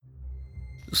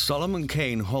Solomon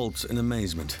Kane halts in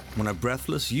amazement when a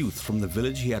breathless youth from the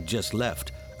village he had just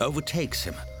left overtakes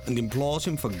him and implores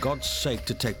him for God's sake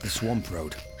to take the swamp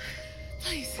road.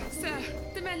 Please, sir,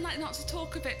 the men like not to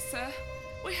talk of it, sir.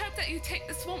 We hope that you take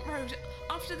the swamp road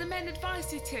after the men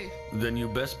advise you to. Then you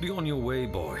best be on your way,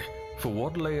 boy, for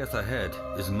what layeth ahead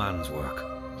is man's work.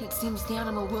 It seems the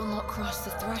animal will not cross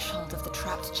the threshold of the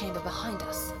trapped chamber behind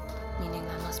us, meaning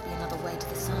there must be another way to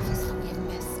the surface that we have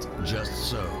missed. Just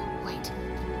so. Wait,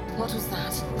 what was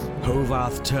that?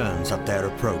 Hovarth turns at their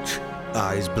approach,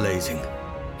 eyes blazing.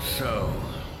 So,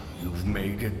 you've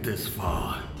made it this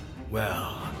far.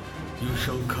 Well, you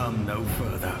shall come no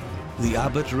further. The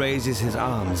abbot raises his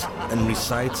arms and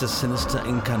recites a sinister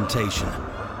incantation.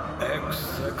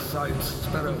 Ex excite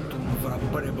spiritum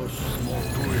frabribus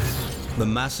mortuis. The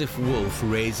massive wolf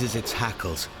raises its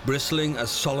hackles, bristling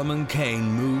as Solomon Kane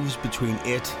moves between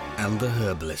it and the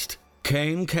herbalist.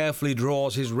 Kane carefully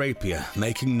draws his rapier,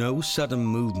 making no sudden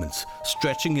movements,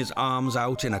 stretching his arms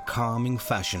out in a calming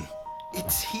fashion.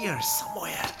 It's here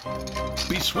somewhere.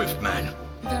 Be swift, man.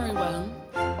 Very well.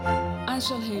 I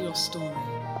shall hear your story.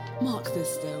 Mark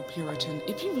this, though, Puritan.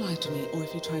 If you lie to me or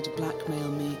if you try to blackmail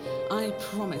me, I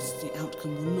promise the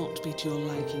outcome will not be to your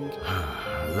liking.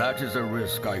 That is a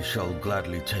risk I shall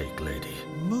gladly take, lady.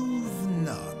 Move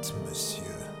not, monsieur.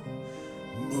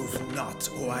 Move not,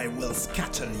 or I will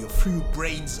scatter your few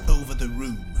brains over the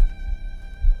room.